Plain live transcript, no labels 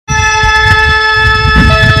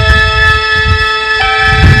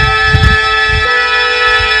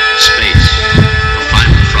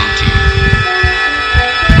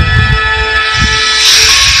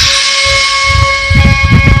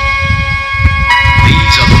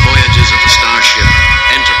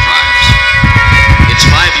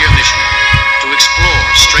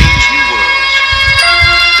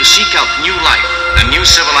and new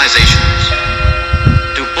civilizations,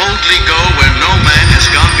 to boldly go where no man has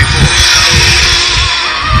gone before.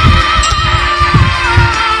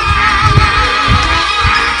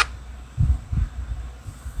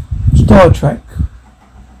 Star Trek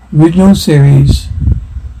original series.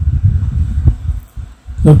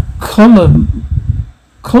 The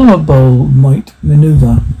Colobolmite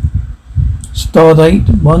Maneuver. Stardate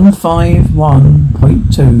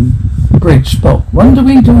 151.2. Bridge Spock. 1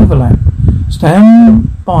 degree to overlap. Stand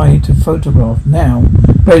by to photograph now.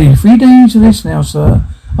 Ready. 3 days of this now, sir.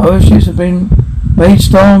 Other ships have been made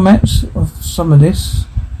star maps of some of this.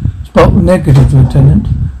 Spock. Negative, Lieutenant.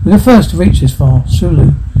 We're the first to reach this far.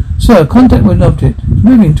 Sulu. Sir, contact with an object. It's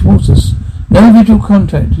moving towards us. No visual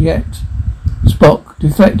contact yet. Spock.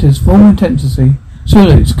 Deflectors full intensity.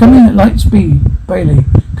 Sulu. It's coming at light speed. Bailey.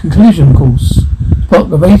 Conclusion course.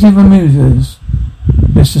 Spock. Evasive maneuvers.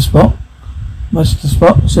 Mr. Spock.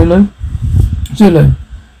 Zulu.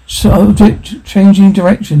 Subject changing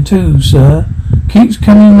direction too, sir. Keeps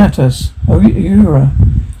coming at us. Uhura.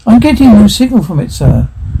 I'm getting no signal from it, sir.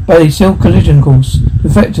 Bailey, still collision course.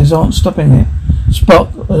 Deflectors aren't stopping it.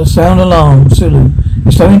 Spock, sound alarm. Zulu.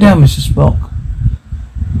 It's slowing down, Mr. Spock.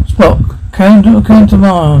 Spock,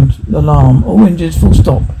 countermand alarm. All engines full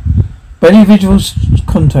stop. Bailey, visual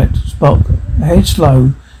contact. Spock, head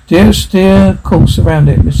slow. Steer course around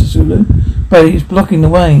it, Mr. Zulu. Bailey is blocking the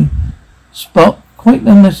way. Spock, quite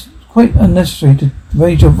unnecessary to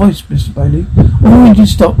raise your voice, Mr. Bailey. All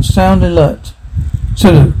engines stop. Sound alert.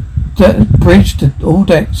 Zulu, bridge to all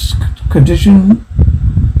decks. Condition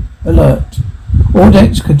alert. All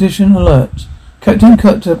decks. Condition alert. Captain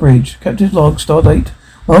Kirk to the bridge. Captain's log. Stardate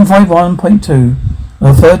 151.2.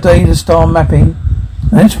 On the 3rd day of the star mapping.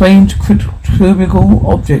 Unexplained cubical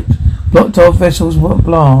object. Blocked off vessels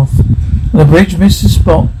blast. On the bridge, Mr.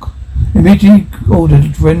 Spock immediately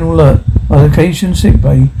ordered general alert by location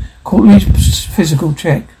sickbay. Quarterly physical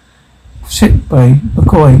check. Sickbay.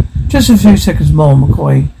 McCoy. Just a few seconds more,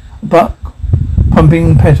 McCoy. Buck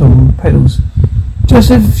pumping pedals.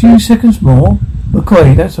 Just a few seconds more.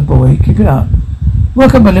 McCoy, that's a boy. Keep it up.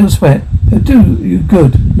 Work up a little sweat. Do you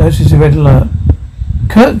good. Notice the red alert.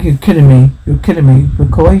 Kirk, you're killing me.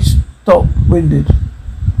 McCoy, stop. Winded.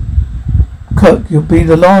 Kirk, you'll be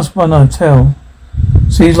the last one I tell.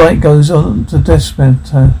 Sees light goes on to desk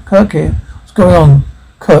monitor. Kirk here. What's going on?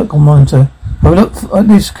 Kirk on monitor. Have a look at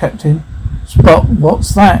this, Captain. Spock,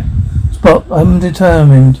 what's that? Spock, I'm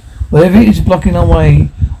determined. Whatever it is blocking our way.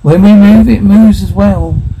 When we move, it moves as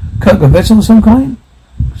well. Kirk, a vessel of some kind?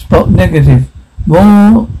 Spock, negative.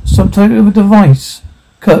 More some type of a device.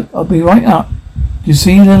 Kirk, I'll be right up. Do you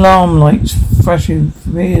see the alarm lights flashing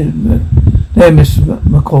from here? There, Mr.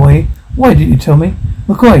 McCoy. Why didn't you tell me?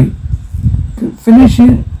 McCoy,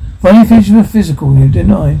 finally finished the physical here,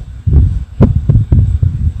 didn't I?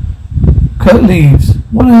 Kirk leaves.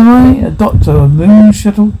 What am I? A doctor, a moon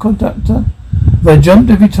shuttle conductor? If I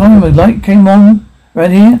jumped every time a light came on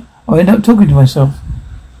around here, I end up talking to myself.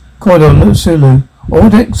 Corridor, Sulu. All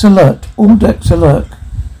decks alert.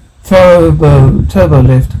 Turbo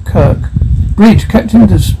lift. Kirk. Bridge. Captain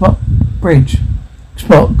to Spock. Bridge.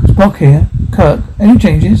 Spock here. Kirk. Any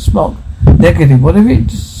changes? Spock. Negative. Whatever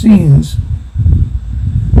it seems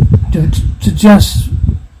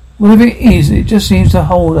whatever it is, it just seems to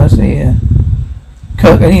hold us here.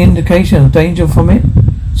 Kirk. Any indication of danger from it?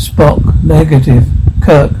 Spock. Negative.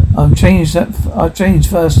 Kirk. I've changed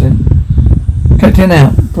first then. Captain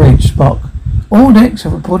out. Bridge. Spock. All decks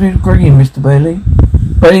have reported green, Mr. Bailey.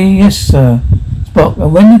 Bailey, yes, sir. Spock,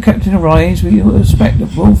 and when the captain arrives, we will expect a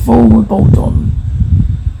full forward bolt on.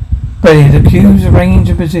 Bailey, the cube's arranged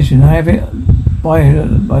in position. I have it by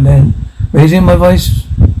then. Raising my voice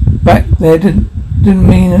back there didn't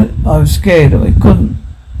mean that I was scared that I couldn't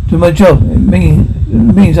do my job. It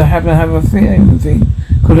means I happen to have a thing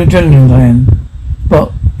called adrenaline gland.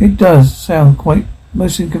 But it does sound quite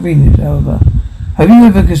most inconvenient, however. Have you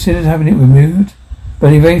ever considered having it removed?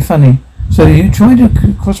 Bailey, very funny. So you try to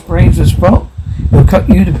cross brains with Spock? He'll cut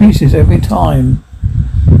you to pieces every time.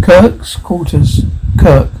 Kirk's quarters.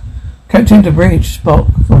 Kirk. Captain to bridge.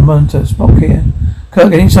 Spock from monitor. Spock here.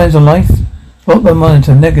 Kirk, any signs of life? Spock by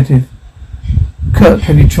monitor. Negative. Kirk,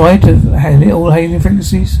 have you tried to handle all hailing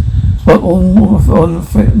frequencies? Spock all on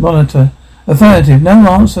monitor. Affirmative. No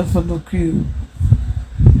answer for the cue.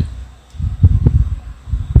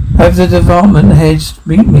 Have the department heads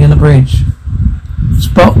meet me on the bridge.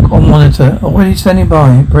 Spock on monitor. Already standing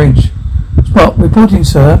by. Bridge. Spock, reporting,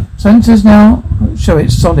 sir. Sensors now show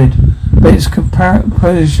it's solid, but its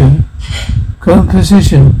composition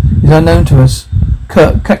is unknown to us.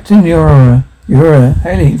 Kirk, Captain Uhura,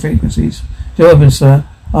 hailing frequencies. Still open, sir.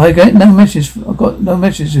 I got no message. I got no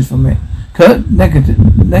messages from it. Kirk,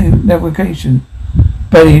 navigation.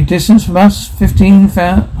 Belly, distance from us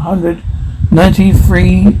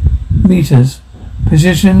 1,593 meters.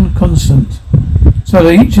 Position constant. So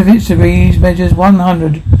each of its degrees measures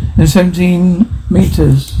 117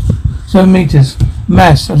 meters. 7 meters.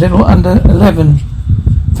 Mass a little under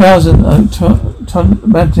 11,000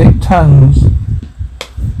 metric tons.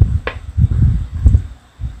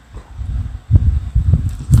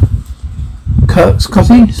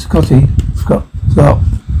 Scotty.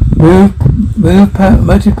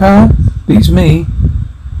 Motive power beats me.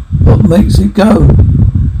 What makes it go?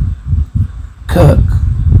 Kirk.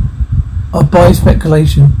 I'll buy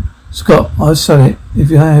speculation. Scott, I'll sell it if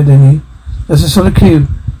you had any. That's a solid cube.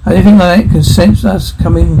 Anything like that can sense us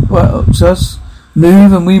coming to us.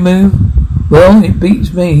 Move and we move. Well, it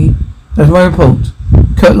beats me. That's my report.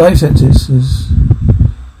 Kirk life sentences.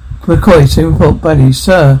 McCoy, same report, buddy.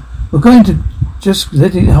 Sir, we're going to just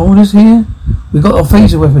let it hold us here? We've got our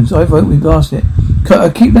phaser weapons. I vote we blast it.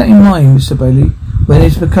 Keep that in mind, Mr. Bailey, when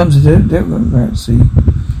it becomes a emergency.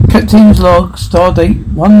 Captain's log, star date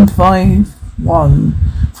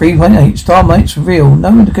 151.3.8. Star mates reveal. No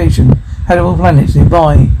indication. Habitable planets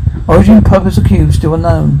nearby. Origin purpose of cube still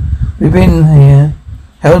unknown. We've been here,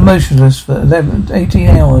 held motionless for 11 to 18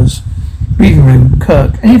 hours. Briefing room.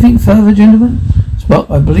 Kirk. Anything further, gentlemen? Spock,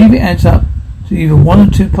 I believe it adds up to either one or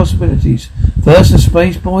two possibilities. First, a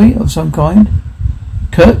space boy of some kind.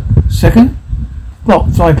 Kirk. Second,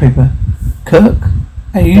 Spock, flypaper. Kirk.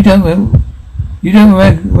 And you don't wear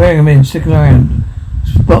him in, sticking around.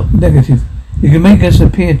 Spock, negative. You can make us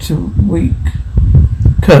appear too weak.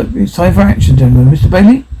 Kirk, it's time for action, gentlemen. Mr.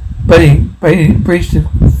 Bailey? Bailey, breach the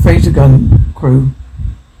phaser gun crew.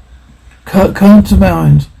 Kirk, calm to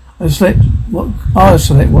mind. I'll select what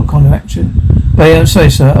kind of action. Bailey, I'm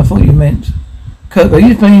sorry, sir. I thought you meant. Kirk, are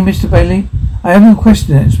you explaining, Mr. Bailey? I haven't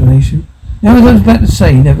questioned the explanation. Now, as I was about to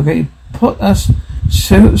say, Navigator, put us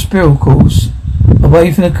spiral course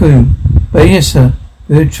away from the crew. But yes, sir.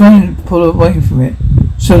 We were trying to pull away from it.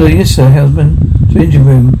 Solo, yes, sir. Helmsman to engine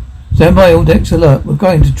room. Stand by, all decks alert. We're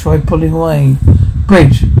going to try pulling away.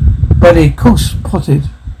 Bridge. Buddy, course plotted.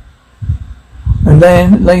 And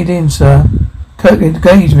then laid in, sir. Kirk,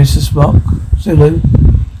 engage, Mr. Spock. Solo.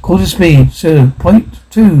 Quarter speed. Solo.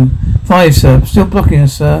 0.25, sir. Still blocking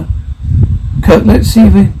us, sir. Kirk, let's see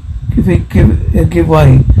if we give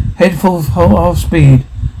way. Head full half speed.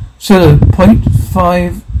 Solo.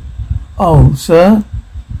 0.5. Oh, sir.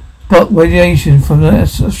 Spock, radiation from the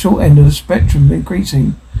short end of the spectrum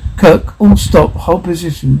increasing. Kirk, all stop. Hold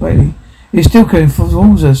position, Bailey. It's still coming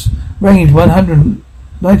towards us. Range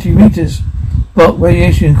 190 meters. Spock,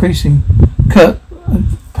 radiation increasing. Kirk,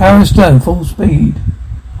 power astern, full speed.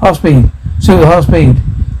 Half speed. Solo, half speed.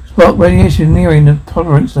 Spock, radiation nearing the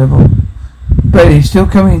tolerance level. Bailey, still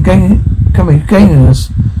gaining us.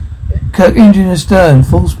 Kirk, engine astern,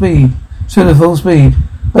 full speed. Solo, full speed.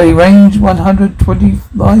 Bailey, range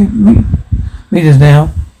 125 meters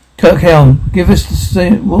now. Kirk, helm, give us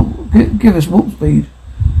warp speed.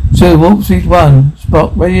 Solo, warp speed 1.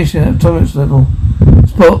 Spock, radiation at tolerance level.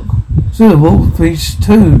 Spock, Solo, warp speed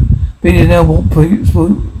 2. Bailey, now warp speed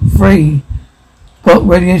 3. Spock,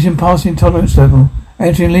 radiation passing tolerance level.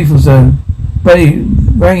 Entering lethal zone. Bailey,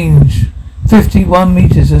 range 51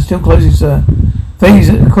 meters and still closing, sir.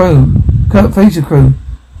 Phaser crew. Kirk, phaser crew.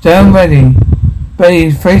 Down ready.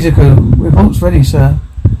 Bailey, phaser crew. Reports ready, sir.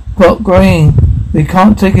 Spock, growing. We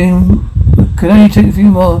can't take can only take a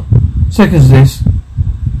few more seconds of this.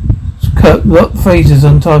 Kirk, lock phasers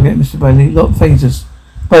on target, Mr. Bailey. Lock phasers.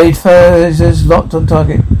 Bailey, phasers locked on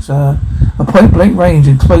target, sir. A point blank range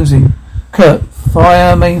and closing. Kirk,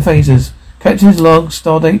 fire main phasers. Captain's log,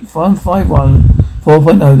 stardate 151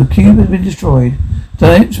 4.0. The cube has been destroyed.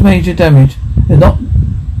 Done major damage.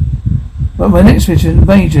 But my next mission,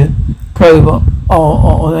 major probe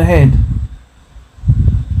on ahead.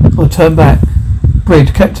 Or turn back.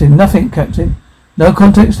 Bridge, Captain. Nothing, Captain. No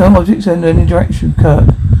context, no objects in any direction.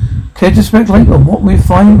 Kirk. Care to speculate on what we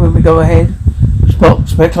find when we go ahead? Spock,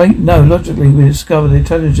 speculate? No, logically we discover the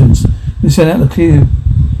intelligence we sent out the cube.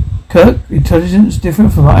 Kirk, intelligence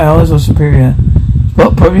different from ours or superior?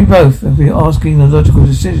 Spock, probably both, if we're asking a logical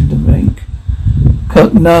decision to make.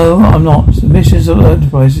 Kirk, no, I'm not. The missions of the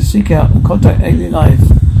Enterprise is to seek out and contact alien life.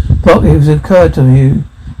 Spock, it has occurred to you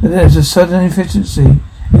that there's a sudden efficiency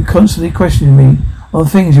in constantly questioning me on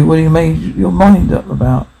things you've already made your mind up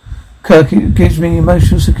about. Kirk, it gives me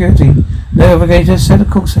emotional security. Navigator, set a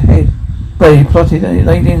course ahead. Bailey, plotted and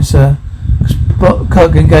laid in, sir.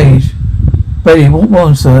 Kirk, engage. Bailey, walk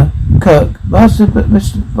on, sir. Kirk, Master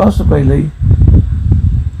Bailey.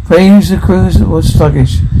 Praise the crews that was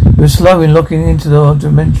sluggish. It was slow in locking into the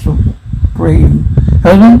dimensional bream.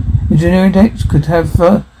 Helen, engineering decks could have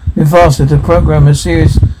been faster to program a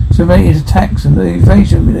series of simulated attacks and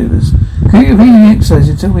evasion maneuvers. Keep repeating the exercise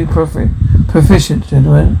until we proficient,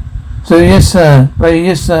 gentlemen. So yes, sir. Bailey,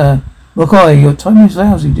 yes, sir. McCoy, your time is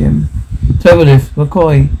lousy, Jim. Turbolift,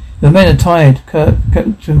 McCoy, the men are tired.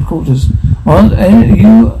 Captain quarters. Aren't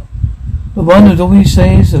you the one who always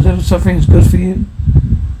says a little suffering is good for you?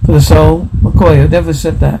 For the soul? McCoy, I've never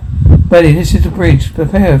said that. Bailey, this is the bridge.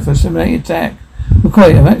 Prepare for a simulated attack.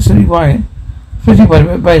 McCoy, I'm absolutely worried. Especially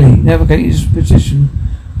by Bailey. Navigate his position.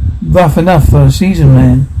 Rough enough for a seasoned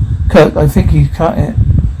man. Kirk, I think he's cut it.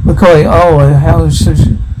 McCoy,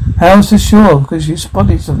 how's so sure? Because you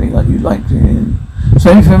spotted something like you'd like to hear.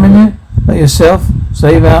 Something familiar? Like yourself?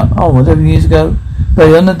 Say about, 11 years ago.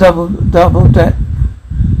 Bailey, on the double deck.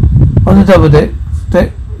 On the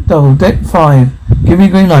double deck 5. Give me a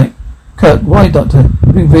green light. Kirk, why, Doctor?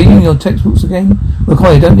 You've been reading your textbooks again?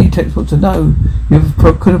 McCoy, you don't need textbooks to know. You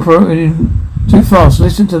could have promoted him too fast.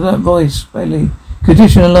 Listen to that voice, Bailey.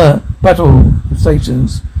 Condition alert. Battle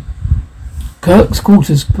stations. Kirk's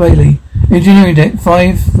quarters, Bailey. Engineering deck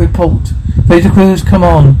 5, report. Phaser crews, come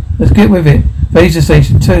on. Let's get with it. Phaser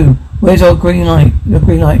station 2. Where's our green light? Your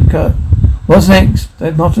green light, Kirk. What's next?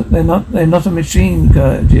 They're not a machine,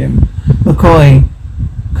 Jim. McCoy.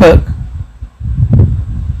 Kirk.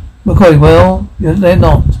 McCoy, well, they're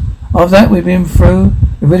not. After that we've been through,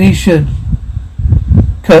 we really should.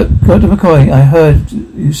 Kirk, Dr. McCoy, I heard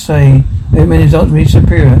you say Airman is ultimately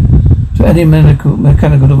superior to any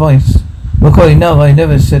mechanical device. McCoy, no, I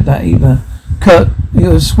never said that either. Kirk,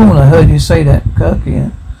 you were sworn I heard you say that. Kirk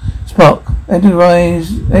here. Spock,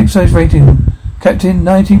 Enterprise exercise rating, Captain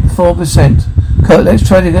 94%. Kirk, let's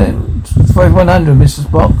try to get 5100, Mr.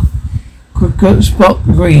 Spock. Spock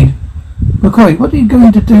agreed. McCoy, what are you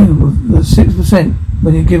going to do with the 6%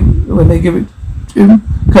 when they give it to him?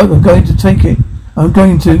 Kirk, I'm going to take it. I'm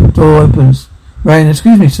going to. Door opens. Ryan,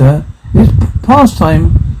 excuse me, sir. It's past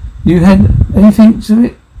time. You had anything to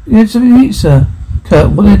it? You had something to eat, sir.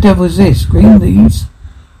 Kirk, what the devil is this? Green leaves?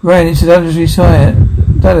 Ryan, it's a dietary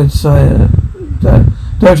salad, sir.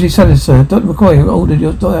 Dr. McCoy ordered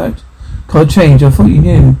your diet. Can't change. I thought you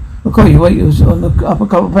knew. McCoy, your weight was on the upper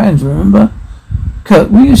couple of pounds, remember?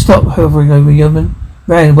 Kirk, will you stop hovering over Yeoman?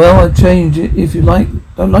 Ryan, well, I'll change it if you like.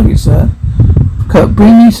 Don't like it, sir. Kirk,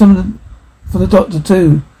 bring me some for the doctor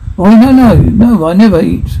too. Oh, no, I never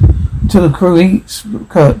eat until the crew eats.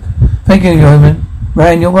 Kirk, thank you, Yeoman.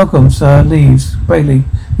 Ryan, you're welcome, sir. Leaves. Bailey,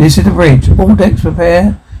 this is the bridge. All decks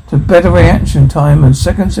prepare to better reaction time and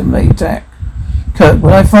second simulated attack. Kirk,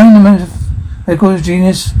 when I find the headquarters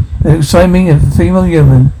genius, they assign me a female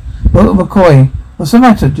human. Dr. McCoy, what's the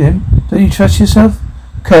matter, Jim? Don't you trust yourself?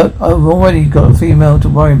 Kirk, I've already got a female to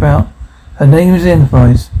worry about. Her name is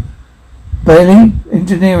Enterprise. Bailey,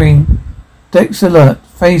 engineering. Decks alert.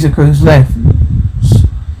 Phaser crews left.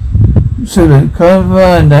 Sulu,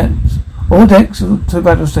 command that. All decks to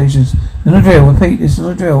battle stations. In the drill. Repeat, this is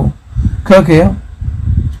a drill. Kirk here.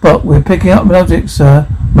 Spock, we're picking up an object, sir.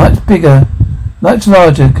 Much bigger. Much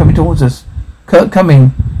larger. Coming towards us. Kirk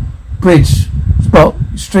coming. Bridge. Spock,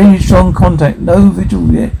 extremely strong contact. No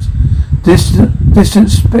visual yet. Distant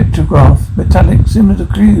spectrograph. Metallic. Similar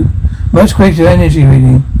to cube. Much greater energy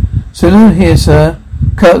reading. Sulu here, sir.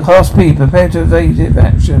 Kirk, half speed. Prepare to evasive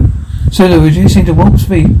action. Sulu, reducing to warp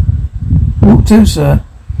speed. Warp 2, sir.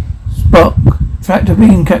 Spock, tractor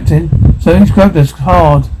beam, Captain. Something's grabbed us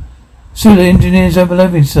hard. Sulu, engineers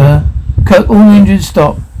overloading, sir. Kirk, all engines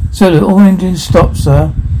stop. Sulu, all engines stop,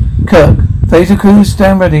 sir. Kirk, phaser crews,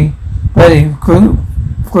 stand ready. Ready, crew,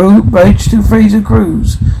 bridge to phaser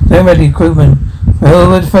crews. Stand ready, crewmen.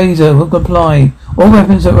 Forward phaser will comply. All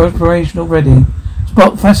weapons are operational ready.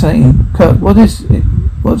 Spock, fascinating. Kirk, what's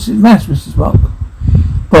his mass, Mr. Spock?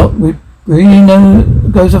 Spock, we really know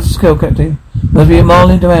it goes off the scale, Captain. Must be a mile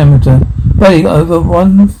in diameter. Bailey,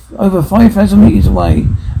 over 5,000 meters away.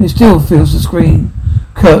 It still feels the screen.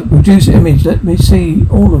 Kirk, reduce the image. Let me see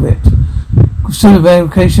all of it. Sulu,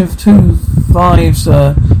 verification 2.5,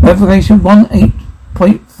 sir. Verification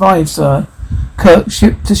 18.5, sir. Kirk,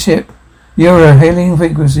 ship to ship. Euro, hailing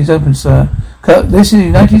frequencies open, sir. Kirk, this is the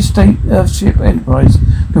United States Ship Enterprise.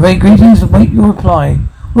 Convey greetings and wait your reply.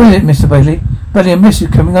 What is it, Mr. Bailey? Bailey, a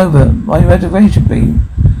message coming over. My reservation beam.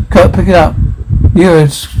 Kirk, pick it up. You're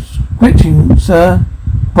switching, sir.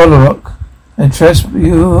 Bolorock. And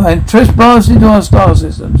trespass into our star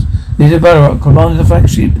systems. These are Bolorock, commanding the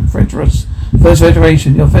flagship Federus. First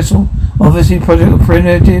Federation. Your vessel, obviously project of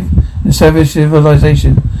primitive and savage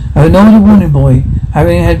civilization. Have ignored the warning boy.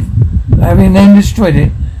 Having then destroyed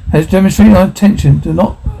it, has demonstrated our intention to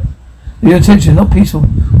not Your attention, not peaceful.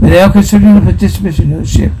 We're now considering the disposition of the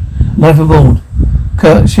ship. Life aboard.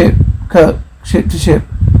 Kirk, ship to ship.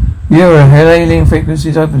 Euro, alien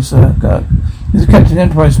frequencies open, sir. Kirk. This is Captain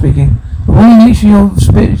Enterprise speaking. The warning nature of your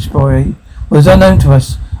spirituality was unknown to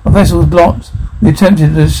us. Our vessel was blocked. We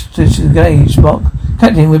attempted to engage Spock.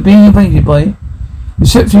 Captain, we're being invaded by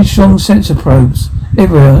exceptionally strong sensor probes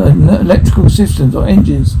everywhere, and electrical systems or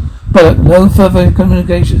engines. But no further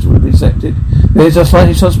communications will be detected. There is a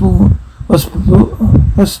slightly hostile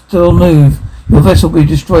move. Your vessel will be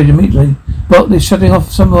destroyed immediately. But they're shutting off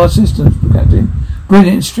some of our systems, Captain.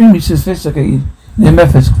 Brilliant, extremely sophisticated in their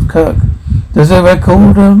methods, Kirk. Does the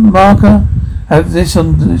recorder marker have this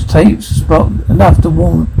on its tapes? Spock, enough to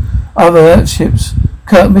warn other Earth ships.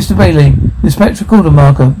 Kirk, Mr. Bailey, dispatch recorder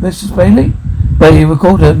marker. Mrs. Bailey? Bailey,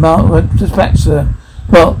 recorder marker, dispatch, sir.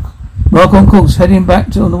 Spock, mark on course, heading back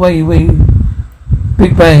to on the way we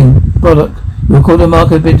Big Bang. Product. Your recorder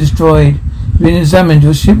marker has been destroyed. It's been examined.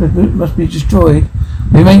 Your ship must be destroyed.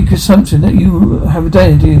 We make assumption that you have a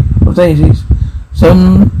deity of deities.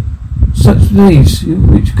 Some such beliefs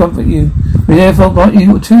which comfort you. We therefore grant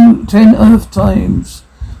you 10 Earth times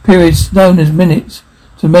periods known as minutes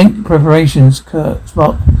to make preparations. Kirk,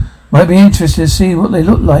 Spock might be interested to see what they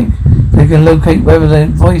look like. They can locate wherever their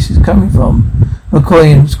voice is coming from.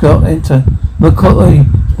 McCoy and Scott enter. McCoy,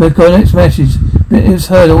 next message. It is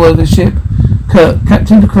heard all over the ship. Kirk,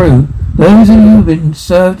 captain the crew. Those of you who have been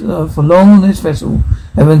served for long on this vessel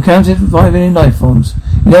have encountered surviving life forms.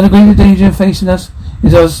 The other greater danger facing us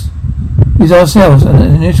is ourselves and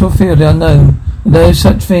an initial fear of the unknown. No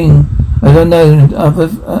such thing as unknown,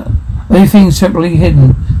 only things temporarily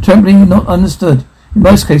hidden, temporarily not understood. In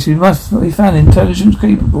most cases, we must be found intelligence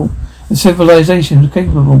capable and civilization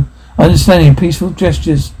capable, understanding peaceful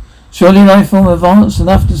gestures. Surely life form advanced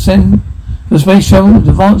enough to send the space shuttle,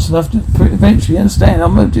 advanced enough to eventually understand our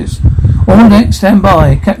motives. All deck, stand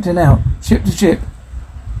by. Captain out. Ship to ship.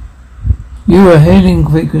 You are hailing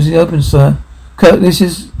frequency open, sir. Kirk, this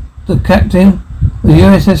is the captain of the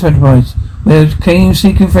USS Enterprise. We came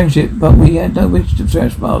seeking friendship, but we had no wish to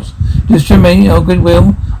trespass. Just to remain our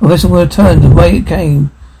goodwill, our vessel will return the way it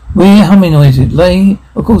came. We humanoided. Lay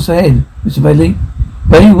a course ahead, Mr. Bailey.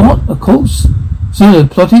 Bailey, what? A course? Sulu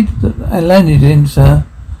plotted and landed in, sir.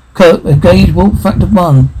 Kirk, engage warp factor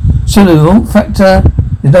 1. Sulu, warp factor,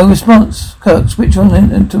 there's no response. Kirk, switch on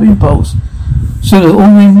into impulse. Sulu,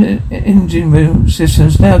 all engine room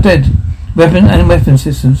systems now dead. Weapon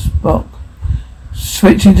systems. Spock.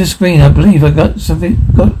 Switching to screen, I believe I got something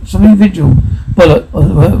visual. Bollock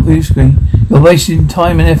on the view screen. You're wasting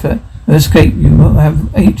time and effort. No escape. You have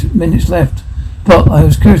 8 minutes left. Spock, I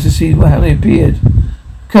was curious to see how they appeared.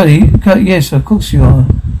 Kurt, yes, of course you are.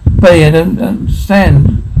 Bailey, I don't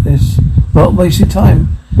understand this. Spock, wasted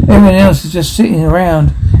time. Everyone else is just sitting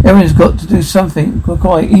around. Everyone's got to do something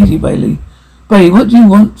quite easy, Bailey. Bailey, what do you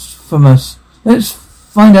want from us? Let's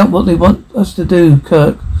find out what they want us to do,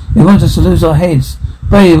 Kirk. They want us to lose our heads.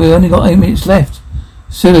 Bailey, we've only got 8 minutes left.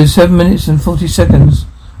 Sulu, 7 minutes and 40 seconds.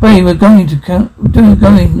 Bailey, we're going to doing a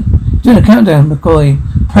countdown, McCoy.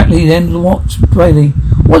 Practically the end of the watch, Bailey.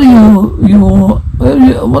 What are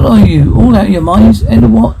you? All out of your minds? End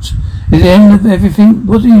of watch? Is the end of everything?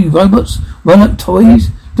 What are you, robots? Run up toys?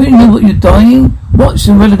 Don't you know what you're dying? Watch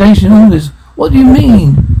the relegation orders. What do you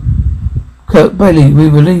mean? Kirk, Bailey,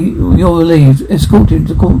 you're relieved. Escort him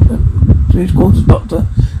to his quarters, Doctor.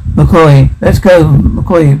 McCoy, let's go.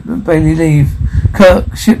 McCoy, Bailey, leave.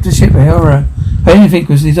 Kirk, ship to ship, Hera. Hailing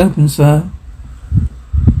frequencies open, sir.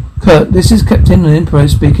 Kirk, this is Captain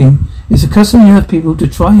Enterprise speaking. It's a custom of Earth people to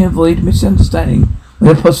try and avoid misunderstanding.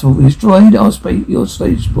 Where possible, we destroyed your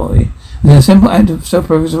stage boy. It's a simple act of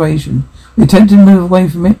self-preservation. We attempted to move away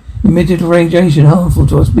from it, emitted radiation harmful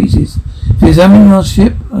to our species. If you examine our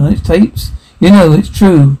ship and its tapes, you know it's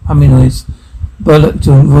true, humanoids. Bollock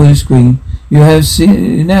to voice screen.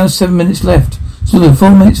 You now 7 minutes left. Sulu,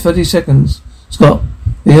 4 minutes 30 seconds. Scott,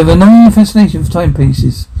 we have a known fascination for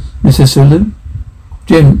timepieces. Mr. Sulu.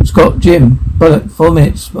 Jim, Bollock, 4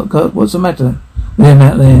 minutes. Spock, what's the matter with him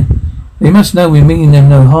out there? They must know we mean them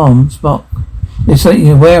no harm. Spock, they're certainly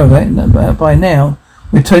aware of it by now.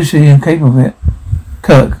 We're totally incapable of it.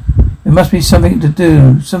 Kirk, there must be something to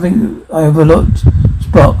do, something I overlooked.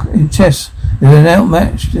 Spock, in chess, there's an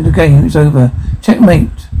outmatch in the game, it's over. Checkmate.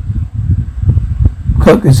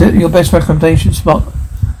 Kirk, is it your best recommendation, Spock?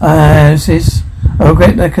 This is. I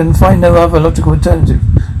regret I can find no other logical alternative.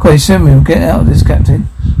 Quite soon we'll get out of this, Captain.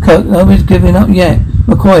 Kirk, nobody's giving up yet.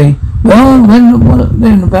 McCoy, well,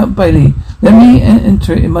 then about Bailey. Let me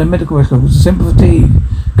enter it in my medical records. Simple fatigue.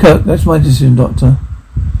 Kirk, that's my decision, Doctor.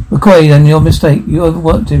 McCoy, then your mistake. You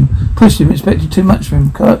overworked him, pushed him, expected too much from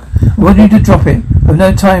him. Kirk, I want you to drop it. I have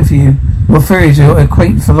no time for you. Your theories are your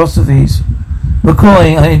quaint philosophies.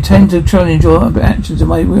 McCoy, I intend to challenge your actions and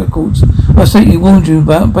my records. I stately warned you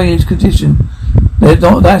about Bailey's condition.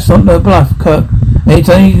 That's not no bluff, Kirk.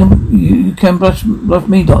 Anytime you can bluff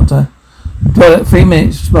me, Doctor. 3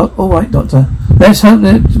 minutes, Spock. All right, Doctor. Let's hope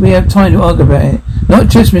that we have time to argue about it. Not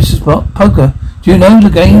just Mr. Spock. Poker. Do you know the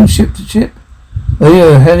game ship to ship? Oh,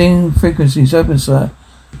 yeah, heading frequencies open, sir.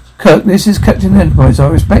 Kirk, this is Captain Enterprise. I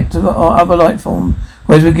respect our other life form,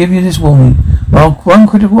 whereas we give you this warning. While one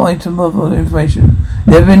critical item of information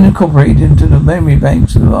never been incorporated into the memory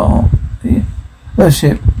banks of our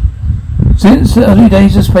Earthship. Since the early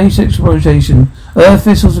days of space exploration, Earth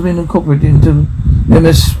vessels have been incorporated into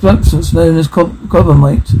a substance known as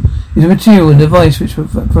carbonite. It's a material and device which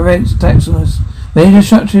prevents attacks on us. When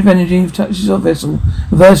destructive energy touches our vessel,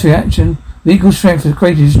 reverse reaction, the equal strength is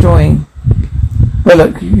created destroying. Well,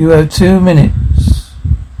 look, you have 2 minutes.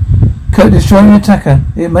 Kirk, destroying the attacker.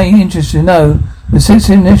 It may interest you to know that since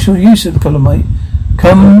the initial use of carbonite,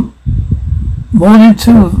 come more than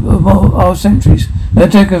 2 of our centuries, no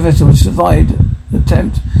attacker vessel which survived the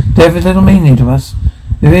attempt. Death is little meaning to us.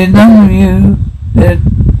 If it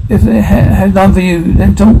had none for you,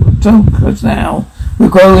 then talk us now. We're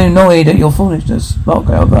growing annoyed at your foolishness, Spock,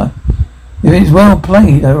 however. If it's well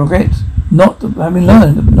played, I regret not having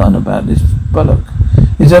learned none about this Bullock.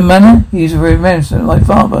 Is there manner? He's a very reminiscent like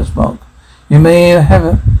father, Spock. You may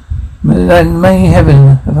have may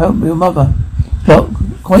heaven have helped your mother. Spock,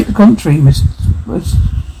 quite the contrary, Miss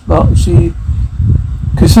Spock. She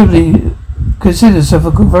considers herself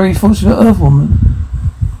a very fortunate Earthwoman.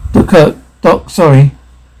 Sorry.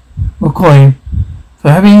 McCoy, for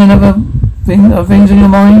having another things in your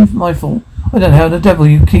mind, my fault. I don't know how the devil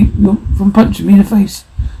you keep from punching me in the face.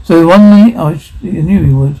 So 1 minute, I knew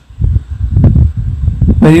you would.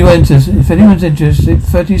 When you enter, if anyone's interested,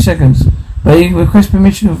 30 seconds. They request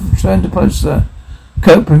permission of return to post, sir.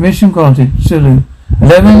 Kirk, permission granted. Sulu.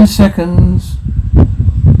 11 seconds.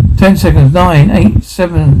 10 seconds. 9, 8,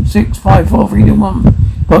 7, 6, 5, 4, 3, 2, 1.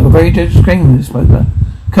 But a very dead screen with this paper.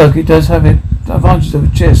 Kirk, it does have advantages over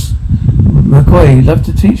chess. McCoy, I'd love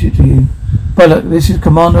to teach it to you. Bullock, this is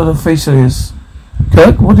Commander of the Facilius.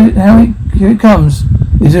 Kirk, here it comes.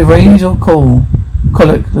 Is it raise or call?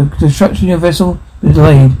 Bullock, the destruction of your vessel is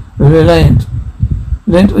delayed. Relent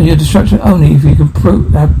on your destruction only if you can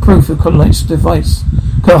have proof of Colonite's device.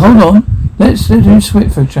 Kirk, hold on. Let him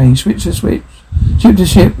switch for a change. Switch to switch. Ship to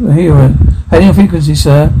ship, hero. Heading frequency,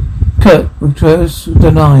 sir. Kirk, returns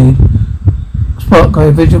denied. Spock, I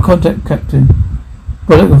have visual contact, Captain.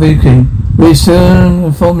 Bullock of Vicky. We soon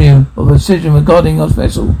inform you of a decision regarding our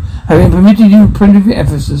vessel. Having permitted you primitive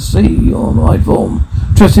efforts to see your life form,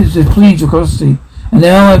 trusted to please your curiosity, and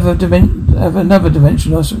now I have another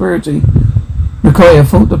dimension of superiority. McCoy, I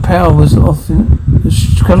thought the power was off the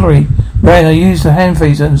scullery. Ran, I used the hand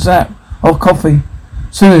phaser and zap. Oh, coffee.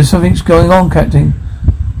 So something's going on, Captain.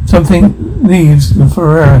 Something leaves the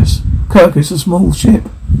Ferraris. Kirk, it's a small ship.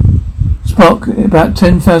 Spock, about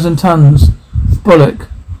 10,000 tons. Bullock,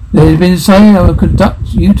 it has been decided I will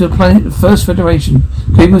conduct you to the planet of First Federation,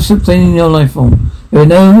 capable of sustaining your life form. They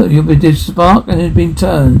know you'll be disembarked and has been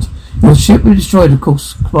turned. Your ship will be destroyed, of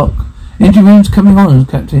course, Spock. Engine rooms coming on,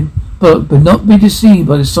 Captain. But not be deceived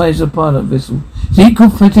by the size of the pilot vessel. It's equal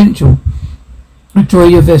potential. Destroy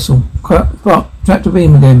your vessel. Spock, tractor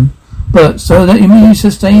beam again. But so that you may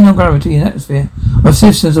sustain our gravity and atmosphere, our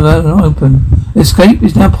systems are open. Escape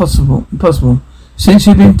is now impossible. Since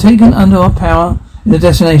you've been taken under our power in the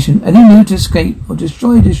destination, any move to escape or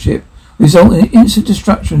destroy this ship will result in instant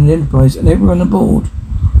destruction of the Enterprise and everyone aboard.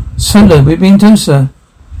 Solo, we've been told, sir.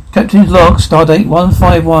 Captain's log, stardate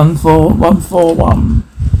 15144141.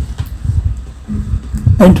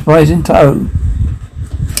 Enterprise in tow.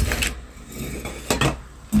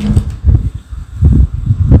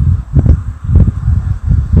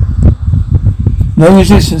 No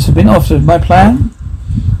resistance has been offered. My plan?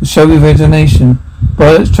 To show you resignation.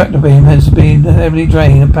 Bullock's tractor beam has been heavily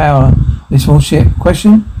drained of power. This small ship.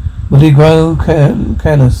 Question? Will he grow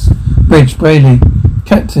careless? Bridge, Braley.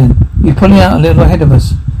 Captain, you're pulling out a little ahead of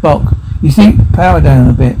us. Spock, you think power down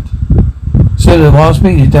a bit. So the wild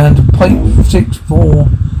speed is down to 0.64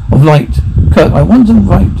 of light. Kirk, I want a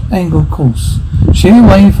right angle course. Sheer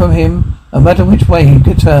away from him, no matter which way he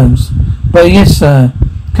turns. But yes, sir.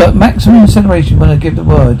 Kirk, maximum acceleration when I give the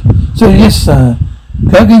word. So yes, sir.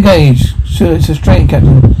 Kirk, engage. Sure, it's a strain,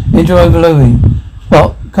 Captain. Engine overloading.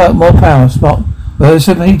 Spock, Kirk, more power. Spock,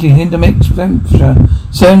 relative heating, intermix temperature,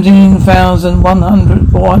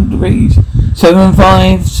 17,400 degrees.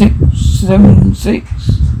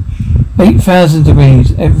 75676. 8,000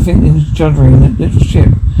 degrees. Everything is shuddering. The little ship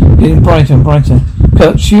getting brighter and brighter.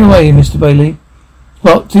 Kirk, sheer away, Mr. Bailey.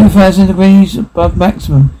 Spot 2,000 degrees above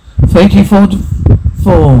maximum. 84 to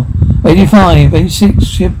 4. 85, 86.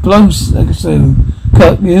 Ship blows soon.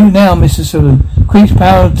 Kirk, you now, Mr. Sulu. Increase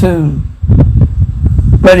power 2.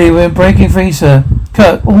 Ready, we're breaking free, sir.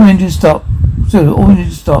 Kirk, all engines stop. Sulu, all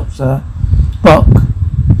engines stop, sir. Spock,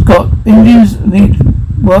 Scott, engines need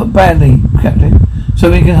work badly, Captain.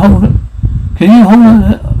 So we can hold it. Can you hold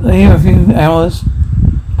it here a few hours?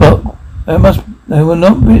 Spock,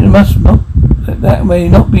 that may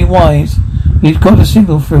not be wise. He's got a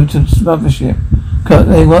signal through to the mothership. Kirk,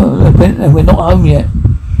 we're not home yet.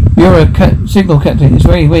 You're a signal, Captain. It's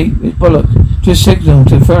very weak. It's bollock. Just signal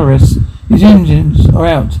to Ferris. His engines are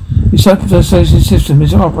out. His substation system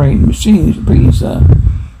is operating. Machine is repeating, sir.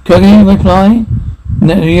 Kirk, can you reply?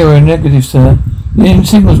 You're a negative, sir. The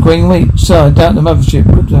signal's growing weak. Sir, I doubt the mothership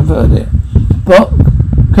could have heard it. Spock,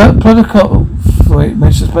 Kirk, protocol for it,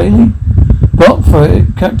 Mrs. Bailey. Spock for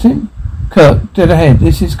it, Captain. Kirk, dead ahead.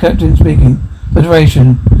 This is Captain speaking.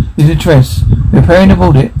 Federation is in distress. Repairing the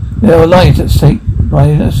audit. There are lives at stake by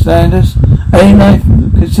the standards. Alien life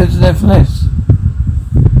considers them less.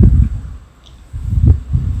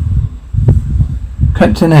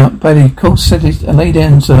 Captain out. Bailey, call set it and lay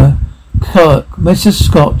down, sir. Kirk, Mrs.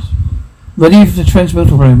 Scott. Ready for the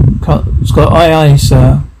transmitter room. Scott, aye,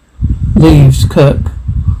 sir. Leaves. Kirk.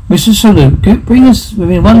 Mr. Sulu, bring us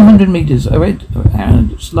within 100 meters. I read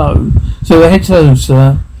slow. So ahead slow,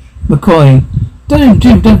 sir. McCoy. Don't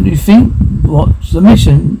you think? What's the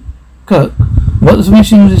mission? Kirk. What is the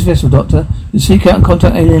mission of this vessel, Doctor? To seek out and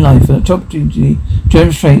contact alien life and opportunity to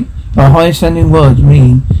demonstrate our high standing words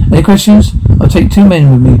mean. Any questions? I'll take 2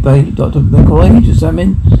 men with me, Dr. McCoy, to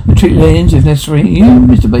examine and treat aliens if necessary. You,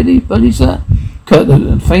 Mr. Bailey, sir? Kirk,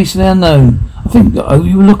 the face of the unknown. I think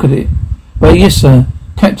you will look at it. Well, yes, sir.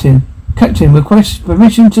 Captain, request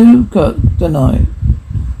permission to Kirk. Denied.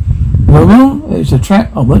 Well, it's a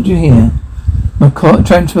trap. I want you here. McCoy,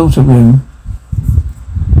 transporter room.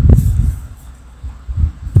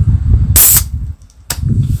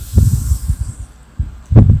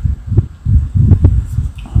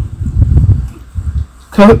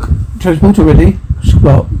 Kirk, transporter ready.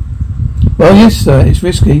 Scott. Well, yes, sir. It's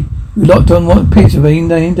risky. We locked on one piece of main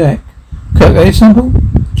deck. Kirk, air sample?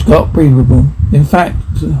 Scott, breathable. In fact,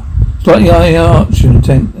 slightly arch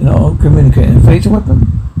intent and I'll communicate. A phaser weapon?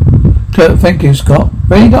 Kirk, thank you, Scott.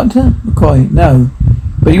 Ready, Doctor? McCoy, no.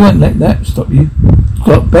 But you won't let that stop you.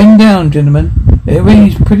 Scott, bend down, gentlemen. It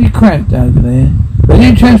reads pretty cramped over there.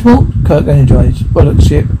 Ready to transport? Kirk, energized. Bollock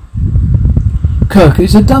ship. Kirk,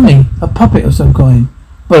 it's a dummy. A puppet of some kind.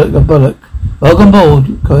 Bollock. Welcome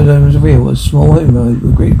aboard. Code was real. A small humanoid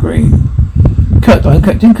with great green. Kirk, I'm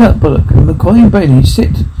Captain Kirk Bollock. McCoy and Bailey,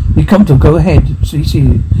 sit. Be comfortable. Go ahead. CC.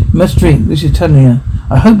 You must drink. This is Tanya.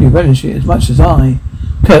 I hope you relish it as much as I.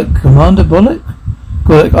 Kirk, Commander Bollock?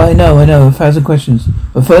 Bollock, I know. 1,000 questions.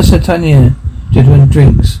 But first, Tanya. Gentlemen,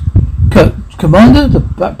 drinks. Kirk, Commander?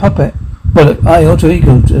 That puppet. Bollock, I alter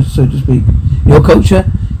ego, so to speak. Your culture?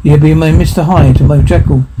 You'll be my Mr. Hyde and my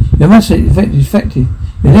Jekyll. You're massively effective.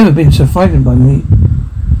 You've never been so frightened by me.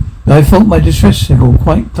 I thought my distress signal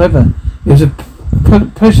quite clever. It was a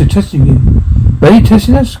pleasure testing you. Really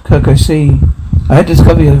testing us? Kirk, I see. I had to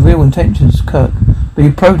discover your real intentions, Kirk. But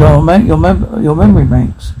you probed your memory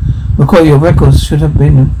banks. McCoy, your records could have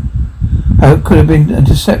been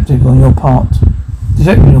deceptive on your part.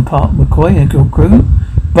 McCoy and your crew?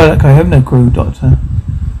 Bollock, I have no crew, Doctor.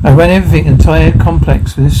 I ran everything, entire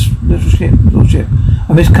complex for this little ship.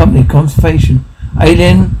 I miss company, conservation.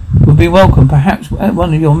 Alien would be welcome, perhaps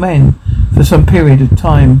one of your men, for some period of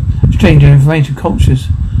time, exchanging information cultures.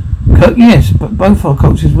 Kirk, yes, but both our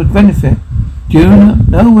cultures would benefit. Do you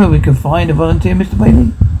know where we can find a volunteer, Mr.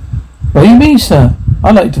 Bailey? What do you mean, sir?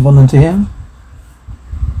 I'd like to volunteer.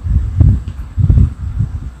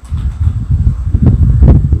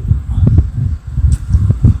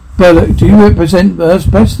 Bollock, do you represent Earth's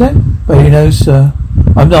best then? Bailey, no, sir.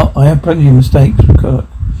 I'm not. I have plenty of mistakes, Kirk.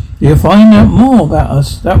 You'll find out more about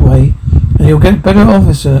us that way, and you'll get a better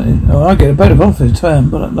officer, or I'll get a better officer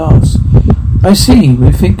term, but at last. I see.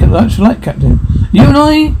 We think much alike, Captain. You and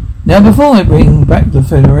I? Now, before I bring back the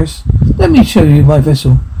Federalists, let me show you my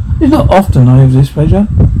vessel. It's not often I have this pleasure.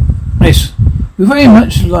 Yes, we're very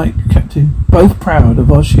much alike, Captain, both proud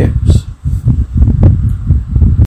of our ships.